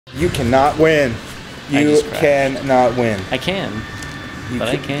You cannot win. You cannot win. I can.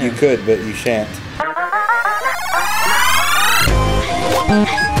 I can. You could, but you shan't.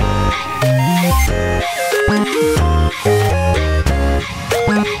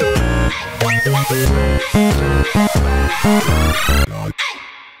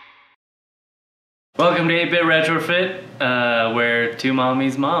 Welcome to 8-Bit Retrofit, where two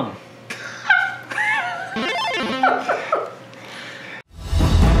mommies mom.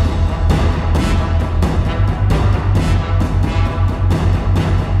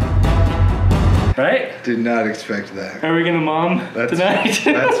 Right? Did not expect that. Are we gonna mom tonight?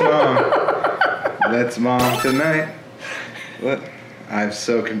 That's mom. That's mom tonight. What? I'm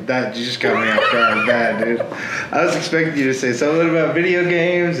so that you just got me off guard bad, dude. I was expecting you to say something about video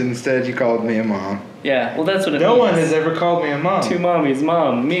games, and instead you called me a mom. Yeah, well that's what it means. No one has ever called me a mom. Two mommies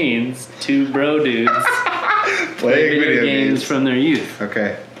mom means two bro dudes play video games from their youth.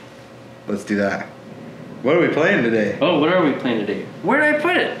 Okay, let's do that. What are we playing today? Oh, what are we playing today? Where did I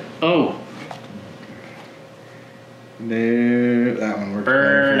put it? Oh. No, that one worked.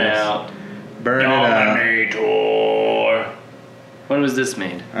 Burnout. Dominator. When was this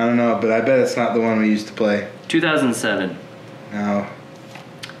made? I don't know, but I bet it's not the one we used to play. 2007. No.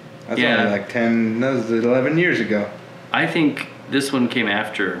 That's only like 10, that was 11 years ago. I think this one came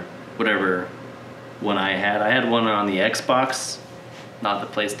after whatever one I had. I had one on the Xbox, not the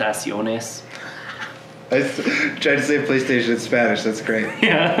PlayStaciones. I tried to say PlayStation in Spanish, that's great.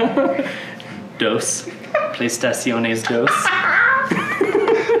 Yeah. Dos. PlayStaciones dos.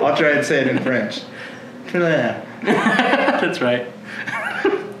 I'll try and say it in French. That's right.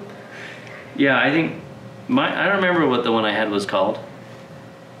 Yeah, I think I don't remember what the one I had was called,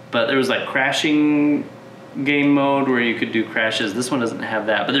 but there was like crashing game mode where you could do crashes. This one doesn't have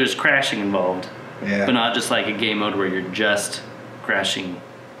that, but there's crashing involved. Yeah. But not just like a game mode where you're just crashing.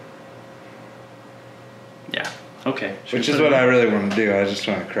 Yeah. Okay. Which is what I really want to do. I just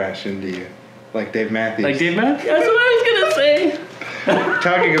want to crash into you. Like Dave Matthews. Like Dave Matthews? That's what I was going to say.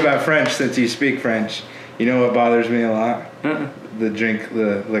 Talking about French, since you speak French, you know what bothers me a lot? The drink,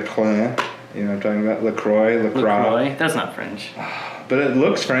 the Croix. You know what I'm talking about? Croix. That's not French. But it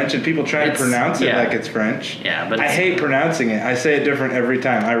looks French, and people try to pronounce it like it's French. Yeah, but I hate pronouncing it. I say it different every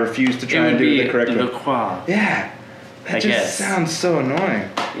time. I refuse to try and do it the correct way. Croix. Yeah. That just sounds so annoying.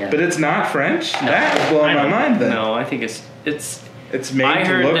 Yeah. But it's not French? No, that is blowing my mind then. No, I think it's made to look French? I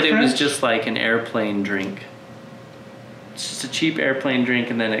heard that it was just like an airplane drink. It's just a cheap airplane drink,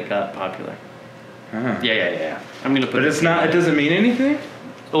 and then it got popular. Yeah. I'm gonna put. But it's not. It doesn't mean anything.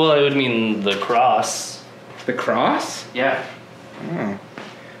 Well, it would mean the cross. The cross? Yeah. Oh.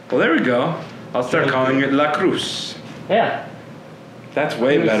 Well, there we go. I'll start calling it La Cruz. Yeah. That's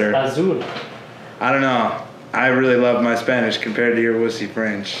way better. Azul. I don't know. I really love my Spanish compared to your wussy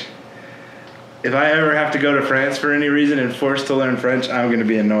French. If I ever have to go to France for any reason and forced to learn French, I'm going to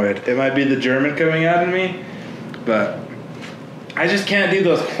be annoyed. It might be the German coming out of me, but I just can't do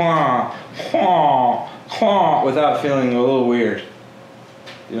those without feeling a little weird.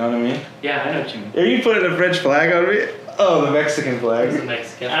 You know what I mean? Yeah, I know what you mean. Are you putting a French flag on me? Oh, the Mexican flag. It's the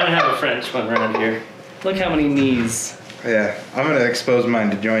Mexican. I don't have a French one around here. Look how many knees. Yeah, I'm going to expose mine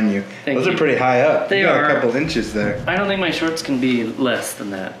to join you. Those are pretty high up. They got are. a couple inches there. I don't think my shorts can be less than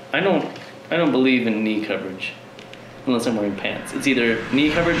that. I don't believe in knee coverage unless I'm wearing pants. It's either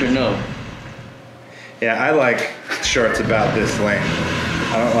knee coverage or no. Yeah, I like shorts about this length.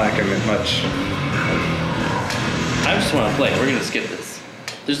 I don't like them as much. I just want to play. We're going to skip this.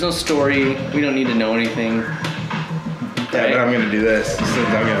 There's no story. We don't need to know anything. Yeah, but I'm going to do this.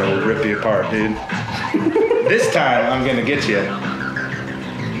 I'm going to rip you apart, dude. This time, I'm going to get you.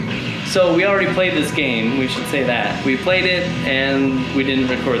 So we already played this game. We should say that. We played it, and we didn't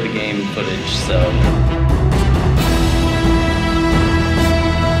record the game footage, so...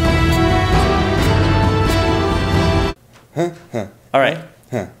 All right.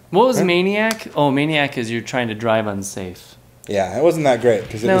 What was Maniac? Oh, Maniac is you're trying to drive unsafe. Yeah, it wasn't that great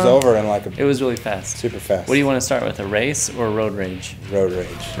because it was over in like It was really fast. Super fast. What do you want to start with, a race or road rage? Road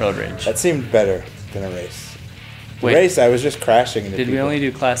rage. Road rage. That seemed better than a race. Wait, race, I was just crashing into people. Did we only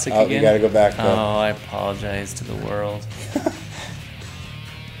do classic again? Oh, you gotta go back though. Oh, I apologize to the world.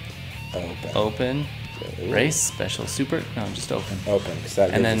 Open. Race, special, super. No, just open. Open, because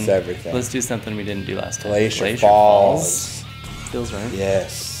that gives us everything. Let's do something we didn't do last time. Glacier Falls. Feels right.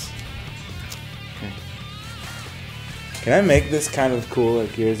 Yes. Okay. Can I make this kind of cool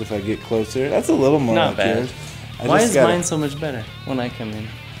like yours if I get closer? That's a little more not like bad. yours. Why is mine so much better when I come in?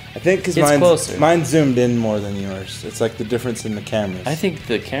 I think because mine's zoomed in more than yours. It's like the difference in the cameras. I think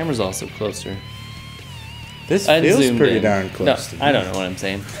the camera's also closer. This feels pretty darn close to me. I don't know what I'm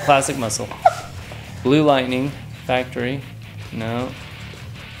saying. Classic muscle. Blue Lightning Factory. No.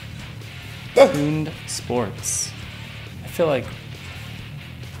 Tuned Sports. I feel like...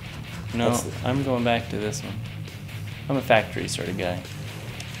 No, I'm going back to this one. I'm a factory sort of guy.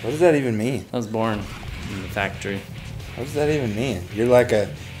 What does that even mean? I was born in the factory. What does that even mean? You're like a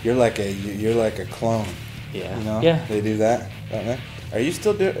clone. Yeah. You know? Yeah. They do that, don't they? Are you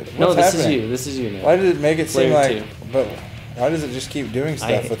still doing? No, this is you. This is you now. Why did it make it seem like? Two. But why does it just keep doing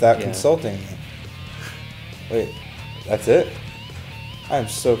stuff without consulting me? Wait, that's it? I'm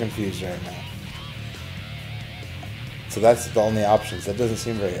so confused right now. So that's the only options. That doesn't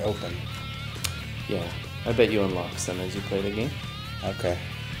seem very open. Yeah. I bet you unlock some as you play the game. Okay.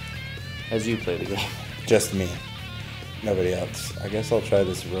 As you play the game. Just me. Nobody else. I guess I'll try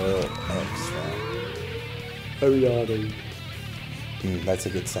this Royal X round. That's a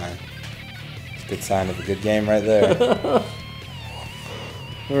good sign. It's a good sign of a good game right there.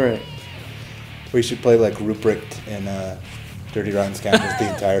 Alright. We should play like Rupert in Dirty Rotten Scoundrels the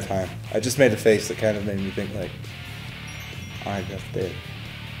entire time. I just made a face that kind of made me think like, I just did.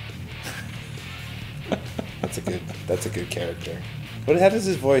 That's a good character. How does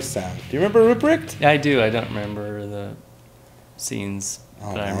his voice sound? Do you remember Rupert? Yeah, I do. I don't remember the scenes,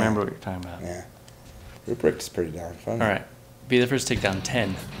 but I remember what you're talking about. Yeah. Rupert's pretty darn fun. All right. Be the first to take down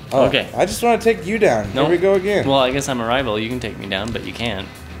 10. Oh, okay. I just want to take you down. Nope. Here we go again. Well, I guess I'm a rival. You can take me down, but you can't.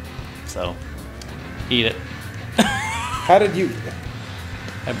 So, eat it. How did you...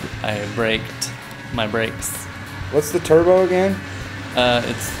 I braked my brakes. What's the turbo again?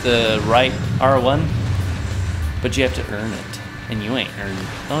 It's the right R1, but you have to earn it, and you ain't earned it.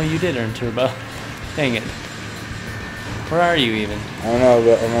 Oh, you did earn turbo. Dang it. Where are you even? I don't know,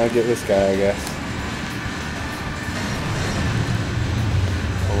 but I'm gonna get this guy, I guess.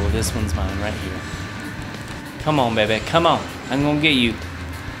 Oh, this one's mine right here. Come on, baby. Come on. I'm gonna get you.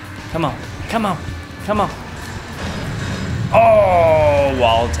 Come on. Come on. Come on. Oh,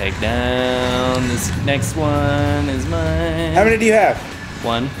 wall takedown. This next one is mine. How many do you have?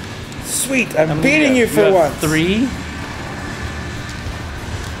 1. Sweet. I'm beating you for once. 3.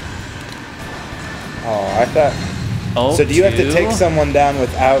 Oh, I thought... Oh, so do you 2. have to take someone down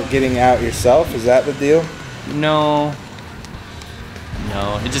without getting out yourself? Is that the deal? No.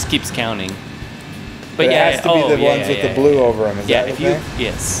 No, it just keeps counting. But yeah, it has to be the ones with the blue over them. Is that the thing?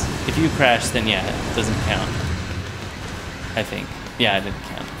 Yes. If you crash, then yeah, it doesn't count. I think. Yeah, it didn't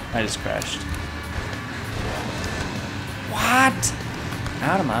count. I just crashed. What?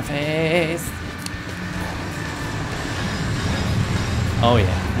 Out of my face. Oh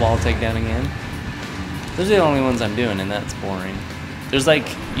yeah, wall takedown again. Those are the only ones I'm doing, and that's boring. There's like,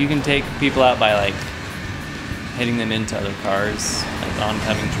 you can take people out by like hitting them into other cars, like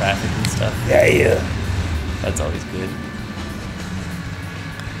oncoming traffic and stuff. Yeah. That's always good.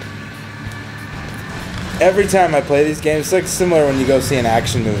 Every time I play these games, it's like similar when you go see an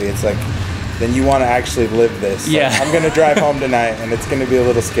action movie. It's like, then you want to actually live this. Yeah. Like, I'm going to drive home tonight, and it's going to be a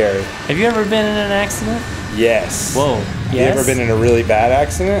little scary. Have you ever been in an accident? Yes. Whoa. Have you ever been in a really bad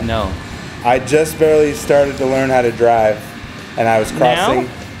accident? No. I just barely started to learn how to drive, and I was crossing... Now?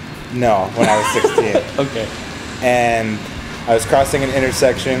 No, when I was 16. Okay. And I was crossing an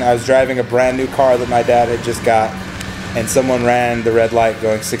intersection. I was driving a brand new car that my dad had just got, and someone ran the red light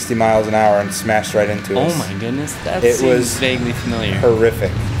going 60 miles an hour and smashed right into us. Oh my goodness, that seems vaguely familiar.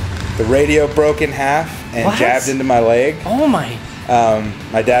 Horrific. The radio broke in half and jabbed into my leg. Oh my.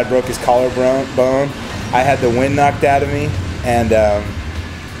 My dad broke his collarbone. I had the wind knocked out of me, and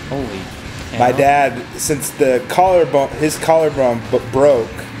holy. My dad, since his collarbone broke,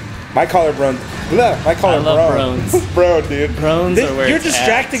 my collarbone. My collarbone. I love brones. Bro, dude. Brones are where you're it's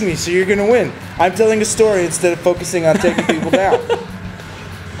distracting me, so you're gonna win. I'm telling a story instead of focusing on taking people down.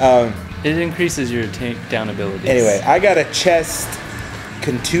 It increases your takedown abilities. Anyway, I got a chest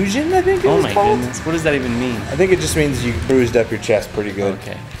contusion, I think it was called. Oh my goodness. What does that even mean? I think it just means you bruised up your chest pretty good.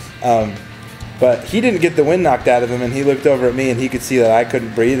 Okay. But he didn't get the wind knocked out of him, and he looked over at me, and he could see that I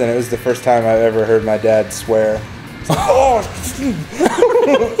couldn't breathe, and it was the first time I've ever heard my dad swear. Like, oh!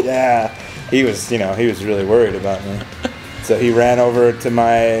 Yeah. He was really worried about me. So he ran over to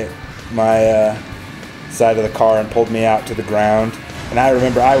my side of the car and pulled me out to the ground. And I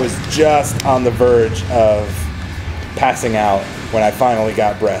remember I was just on the verge of passing out when I finally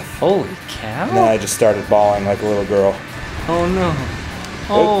got breath. Holy cow. And then I just started bawling like a little girl. Oh no.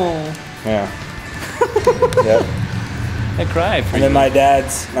 Oh. Yeah. Yep. I cried for you. And then my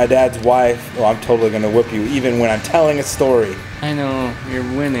dad's wife, I'm totally going to whip you even when I'm telling a story. I know, you're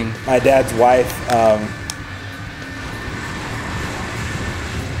winning. My dad's wife,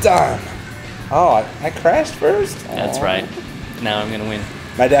 Oh, I crashed first? That's Aw. right. Now I'm going to win.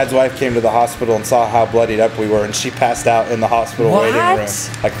 My dad's wife came to the hospital and saw how bloodied up we were, and she passed out in the hospital waiting room.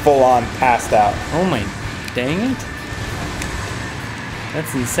 Like, full on passed out. Oh my, dang it.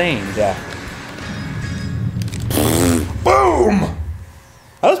 That's insane. Yeah. Boom!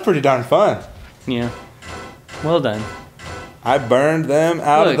 That was pretty darn fun. Yeah. Well done. I burned them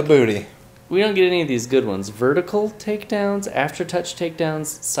out of the booty. We don't get any of these good ones. Vertical takedowns, after-touch takedowns,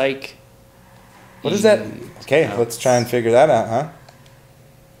 psych. What is that? Okay, let's try and figure that out, huh?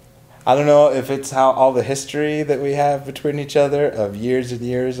 I don't know if it's how all the history that we have between each other of years and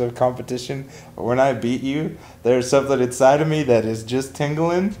years of competition. But when I beat you, there's something inside of me that is just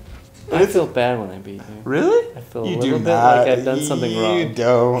tingling. I feel bad when I beat you. Really? I feel a little bit like I've done something wrong. You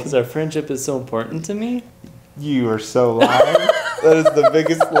don't. Because our friendship is so important to me. You are so lying. That is the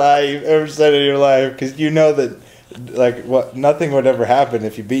biggest lie you've ever said in your life. Because you know that, like, nothing would ever happen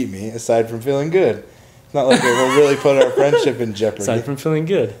if you beat me, aside from feeling good. It's not like it will really put our friendship in jeopardy. Aside from feeling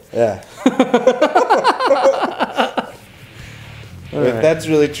good. Yeah. If that's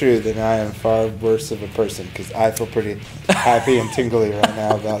really true, then I am far worse of a person. Because I feel pretty happy and tingly right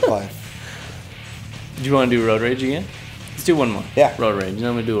now about life. Do you want to do road rage again? Let's do one more. Yeah. Road rage.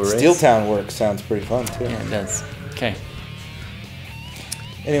 Then we do a race. Steel Town work sounds pretty fun, too. Yeah, it does. Okay.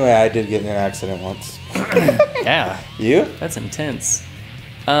 Anyway, I did get in an accident once. Yeah. You? That's intense.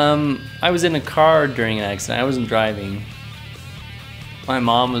 I was in a car during an accident. I wasn't driving. My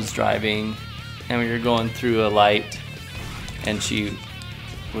mom was driving, and we were going through a light, and she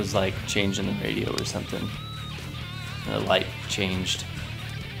was like changing the radio or something. And the light changed,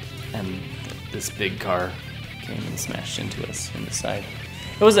 and this big car came and smashed into us in the side.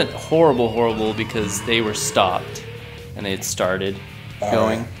 It wasn't horrible because they were stopped, and they had started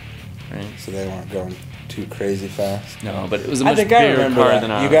going. Right. So they weren't going too crazy fast. No, but it was a much bigger car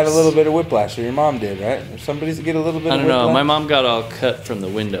than ours. You got a little bit of whiplash, or your mom did, right? Or somebody's get a little bit of whiplash? I don't know. My mom got all cut from the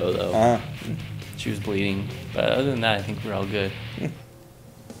window, though. Uh-huh. She was bleeding. But other than that, I think we're all good.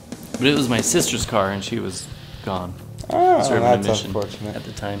 But it was my sister's car, and she was gone. Oh, Serving that's a mission unfortunate. at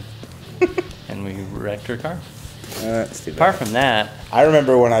the time. And we wrecked her car. That's too bad. Apart from that... I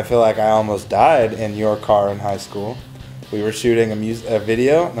remember when I feel like I almost died in your car in high school. We were shooting a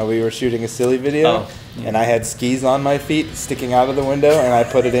video. No, we were shooting a silly video. Oh, yeah. And I had skis on my feet sticking out of the window, and I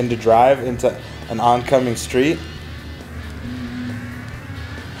put it into drive into an oncoming street.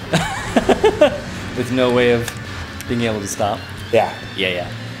 With no way of being able to stop. Yeah.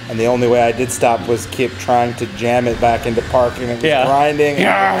 Yeah. And the only way I did stop was keep trying to jam it back into park, and it was grinding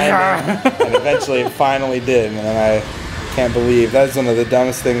and grinding. And eventually it finally did. And then I can't believe that's one of the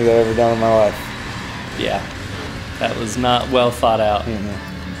dumbest things I've ever done in my life. Yeah. That was not well thought out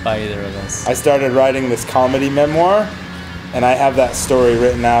by either of us. I started writing this comedy memoir, and I have that story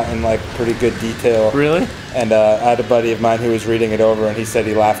written out in like pretty good detail. Really? And I had a buddy of mine who was reading it over, and he said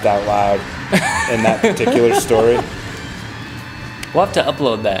he laughed out loud in that particular story. We'll have to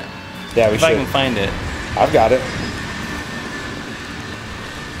upload that. Yeah, we if should. I can find it. I've got it.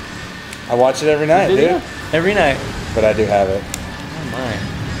 I watch it every night, dude. Every night. But I do have it. Oh my.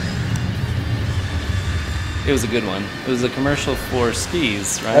 It was a good one. It was a commercial for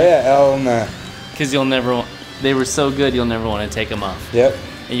skis, right? Oh yeah, Elna. Because you'll never, they were so good you'll never want to take them off. Yep.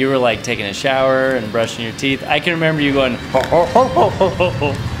 And you were like taking a shower and brushing your teeth. I can remember you going, or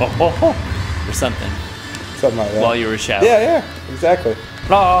something. Something like that. While you were showering. Yeah, exactly.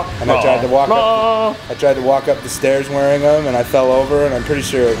 And I tried to walk up. I tried to walk up the stairs wearing them, and I fell over, and I'm pretty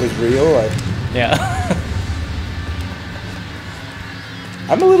sure it was real. Yeah.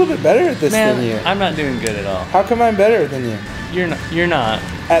 I'm a little bit better at this Man, than you. I'm not doing good at all. How come I'm better than you? You're not. You're not.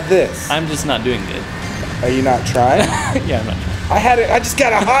 At this. I'm just not doing good. Are you not trying? Yeah, I'm not trying. I just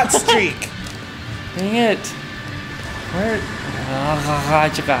got a hot streak. Dang it. Where?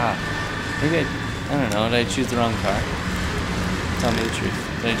 Maybe I don't know. Did I choose the wrong car? Tell me the truth.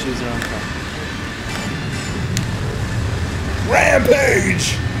 Did I choose the wrong car?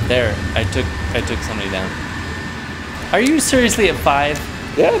 Rampage! There. I took somebody down. Are you seriously at 5?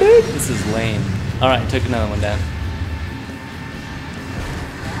 Yeah, dude. This is lame. Alright, took another one down.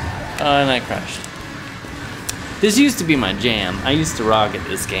 And I crashed. This used to be my jam. I used to rock at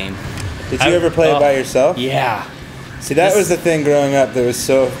this game. Did you ever play it by yourself? Yeah. See, that was the thing growing up that was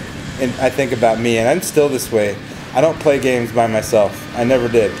so... And I think about me, and I'm still this way. I don't play games by myself. I never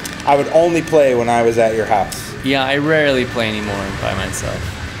did. I would only play when I was at your house. Yeah, I rarely play anymore by myself.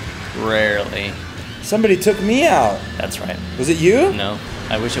 Rarely. Somebody took me out. That's right. Was it you? No,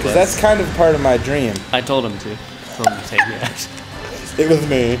 I wish it was. Because that's kind of part of my dream. I told him to. Told him to take me out. It was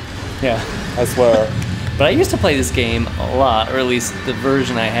me. Yeah. I swear. But I used to play this game a lot, or at least the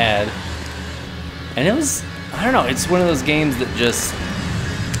version I had. And it was, I don't know, it's one of those games that just,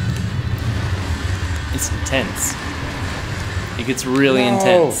 it's intense. It gets really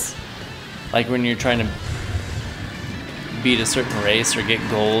intense. Like when you're trying to beat a certain race or get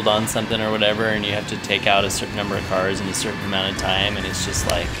gold on something or whatever, and you have to take out a certain number of cars in a certain amount of time, and it's just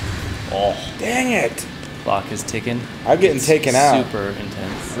like, oh. Dang it. Clock is ticking. I'm getting taken out. Super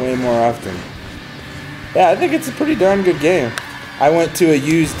intense. Way more often. Yeah, I think it's a pretty darn good game. I went to a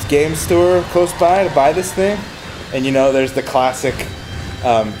used game store close by to buy this thing, and you know, there's the classic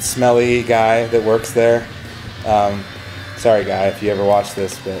smelly guy that works there. Sorry, guy, if you ever watch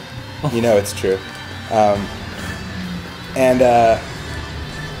this, but you know it's true.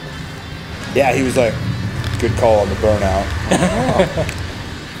 Yeah, he was like, good call on the Burnout.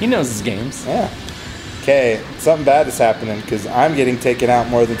 He knows his games. Yeah. Okay, something bad is happening because I'm getting taken out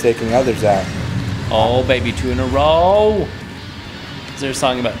more than taking others out. Oh, baby, 2 in a row. Is there a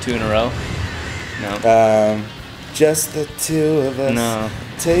song about 2 in a row? No. Just the two of us. No.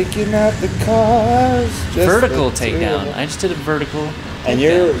 Taking out the cars. Vertical takedown. I just did a vertical. And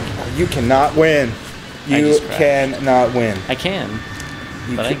takedown. you cannot win. You cannot win. I can.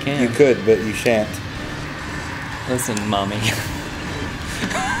 I can. You could, but you shan't. Listen, mommy.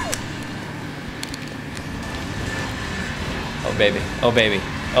 Oh, baby. Oh, baby.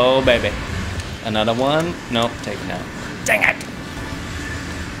 Oh, baby. Another one. Nope, taken out. Dang it.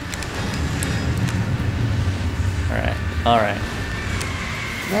 All right.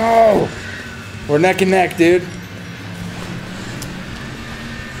 No. We're neck and neck, dude.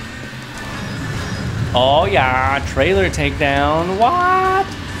 Oh, yeah. Trailer takedown. What?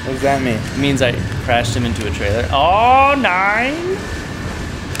 What does that mean? It means I crashed him into a trailer. Oh, 9.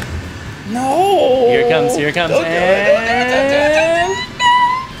 No. Here it comes. Here it comes. Don't do it.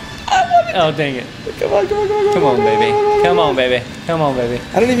 Oh, dang it. Come on, Come on, baby. Come on, baby. Come on, baby.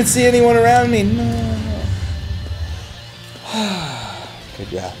 I don't even see anyone around me. No. Good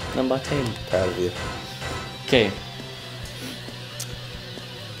job. Number 10. Proud of you. Okay.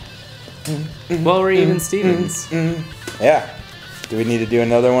 Well, we're even Stevens. Yeah. Do we need to do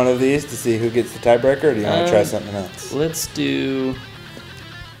another one of these to see who gets the tiebreaker, or do you want to try something else? Let's do...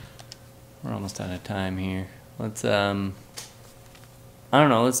 We're almost out of time here. Let's, I don't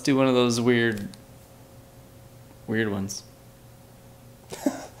know, let's do one of those weird ones.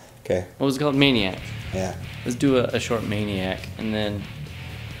 Okay. What was it called? Maniac. Yeah. Let's do a short Maniac, and then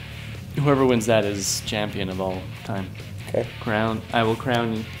whoever wins that is champion of all time. Okay. I will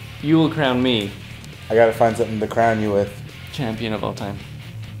crown you. You will crown me. I gotta find something to crown you with. Champion of all time.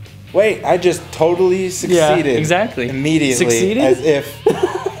 Wait, I just totally succeeded. Yeah, exactly. Immediately. Succeeded? As if...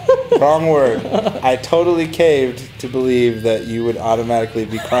 Wrong word. I totally caved to believe that you would automatically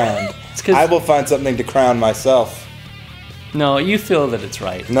be crowned. I will find something to crown myself. No, you feel that it's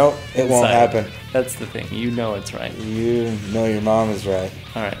right. Nope, it won't happen. That's the thing. You know it's right. You know your mom is right.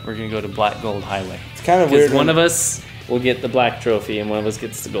 All right, we're going to go to Black Gold Highway. It's kind of weird. Because one of us will get the black trophy and one of us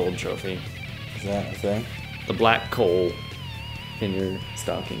gets the gold trophy. Is that a thing? The black coal in your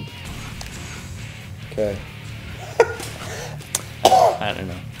stocking. Okay. I don't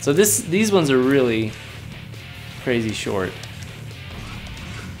know. So these ones are really crazy short.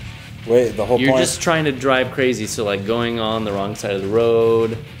 Wait, the whole point? You're just trying to drive crazy, so like going on the wrong side of the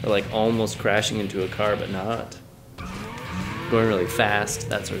road, or like almost crashing into a car but not. Going really fast,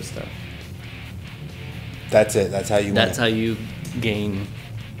 that sort of stuff. That's it. That's how you win. That's how you gain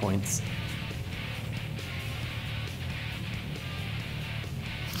points.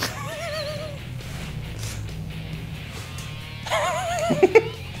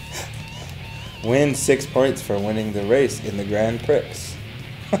 Win 6 points for winning the race in the Grand Prix.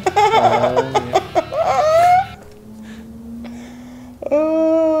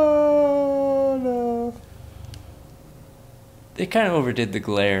 Oh no! They kind of overdid the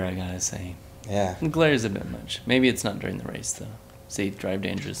glare, I gotta say. Yeah. The glare's a bit much. Maybe it's not during the race though. Safe, drive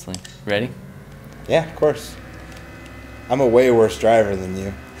dangerously. Ready? Yeah, of course. I'm a way worse driver than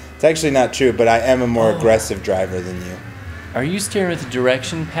you. It's actually not true, but I am a more aggressive driver than you. Are you steering with the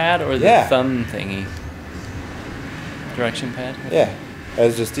direction pad or the thumb thingy? Direction pad? Okay. Yeah. I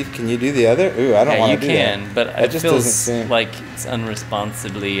was just, can you do the other? Ooh, I don't want to do that. Yeah, you can, but it just feels doesn't seem... like it's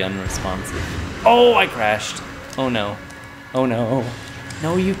unresponsive. Oh, I crashed. Oh no. Oh no.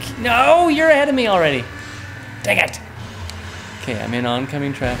 No, no, you're ahead of me already. Dang it. Okay, I'm in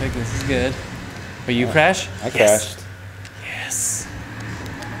oncoming traffic. This is good. But you crash? I crashed. Yes.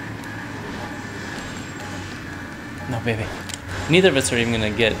 No, baby. Neither of us are even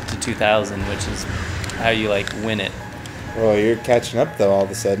going to get to 2,000, which is how you, like, win it. Oh, you're catching up, though, all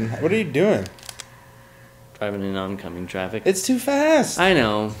of a sudden. What are you doing? Driving in oncoming traffic. It's too fast. I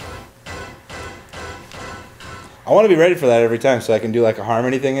know. I want to be ready for that every time so I can do like a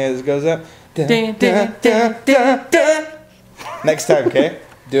harmony thing as it goes up. Dun, Dun, dun, dun, dun, dun, dun. Next time, okay?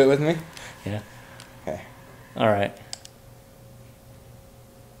 Do it with me? Yeah. Okay. All right.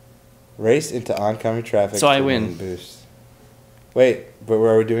 Race into oncoming traffic. So I to win. Boost. Wait, but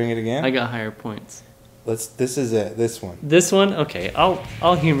are we doing it again? I got higher points. This is it. This one. This one? Okay.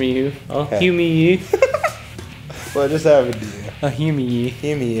 I'll humor you. I'll Okay. humor you. What just happened to you? I'll humor you.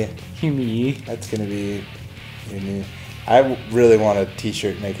 Humor you. Humor you. That's gonna be new. I really want a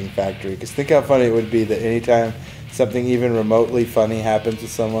t-shirt making factory because think how funny it would be that anytime something even remotely funny happens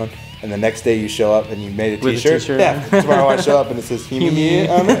with someone and the next day you show up and you made a With a t-shirt. t-shirt. Yeah, tomorrow I show up and it says "Himi"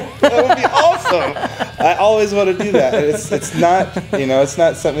 on it. That would be awesome. I always want to do that. And it's not it's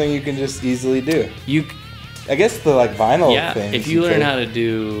not something you can just easily do. I guess the like vinyl things. If you learn how to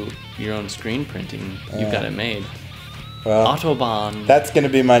do your own screen printing, you've got it made. Well, Autobahn. that's gonna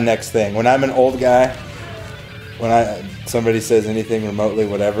be my next thing. When I'm an old guy, when somebody says anything remotely,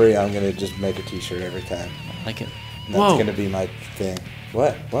 whatever, I'm gonna just make a t-shirt every time. I like it. And that's gonna be my thing.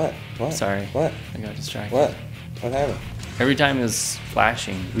 What? Sorry. What? I got distracted. What happened? Every time it was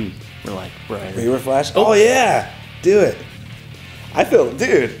flashing, we were like, right. We were flashing? Oh yeah! Do it. I feel,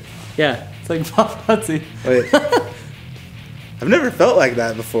 dude. Yeah, it's like paparazzi. Wait. I've never felt like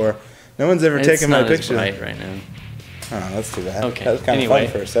that before. No one's ever taken my picture. It's not as bright right now. Oh, that's too bad. Okay. That was kind of fun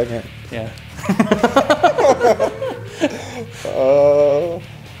for a second. Yeah. Oh,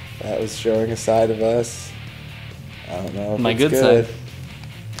 that was showing a side of us. I don't know. If My it's good good side.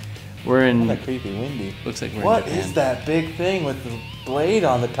 We're in. Kind of creepy, windy. Looks like we're What in Japan. is that big thing with the blade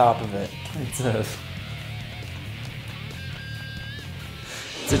on the top of it?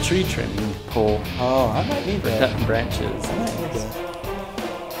 It's a tree trimming pole. Oh, I might need For that. cutting branches. I might need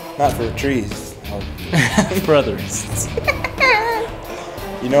that. Not for trees. For other reasons.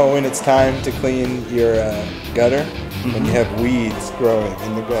 You know when it's time to clean your gutter? When you have weeds growing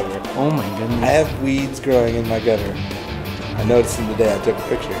in the gutter. Oh my goodness. I have weeds growing in my gutter. I noticed them today. I took a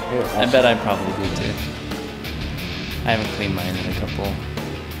picture. Here, I bet I probably do too. I haven't cleaned mine in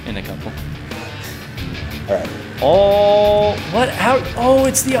a couple. All right. Oh, what? How? Oh,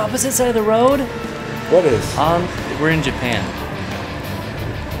 it's the opposite side of the road. What is? We're in Japan.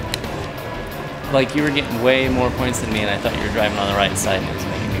 Like you were getting way more points than me, and I thought you were driving on the right side, and it was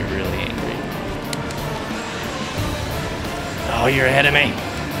making me really angry. Oh, you're ahead of me.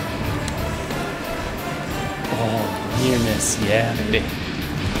 Oh, near miss, yeah, baby.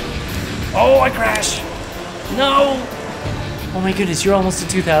 Oh, I crash. No. Oh my goodness, you're almost to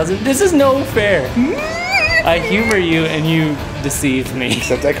 2,000. This is no fair. I humor you, and you deceive me.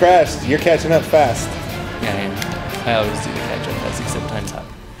 Except I crashed. You're catching up fast. Yeah, I am. I always do the catch-up fast, except time's up.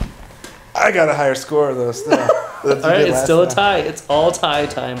 I got a higher score though. Still. All right, it's still a tie. It's all tie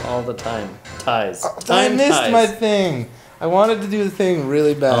time all the time. Ties. I missed my thing. I wanted to do the thing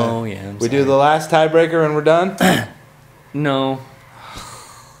really bad. Oh yeah. We do the last tiebreaker and we're done. No.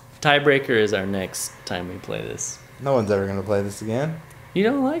 Tiebreaker is our next time we play this. No one's ever gonna play this again. You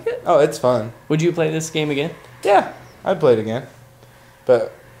don't like it? Oh, it's fun. Would you play this game again? Yeah, I'd play it again.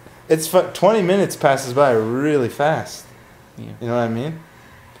 But it's fun. 20 minutes passes by really fast. Yeah. You know what I mean?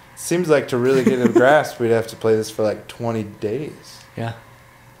 Seems like to really get a grasp, we'd have to play this for like 20 days. Yeah.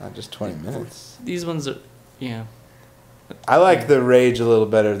 Not just 20 minutes. These ones are, yeah. I like the Rage a little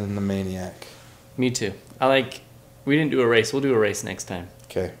better than the Maniac. Me too. We didn't do a race. We'll do a race next time.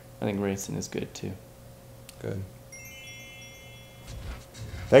 Okay. I think racing is good too. Good.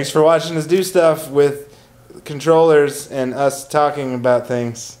 Thanks for watching us do stuff with controllers and us talking about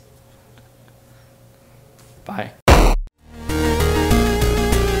things. Bye.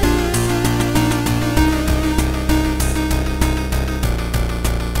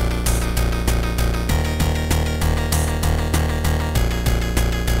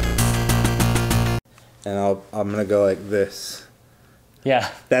 And I'm gonna go like this. Yeah.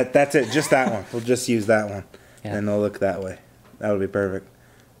 That's it. Just that one. We'll just use that one, Yeah. and they'll look that way. That'll be perfect.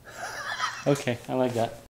 Okay, I like that.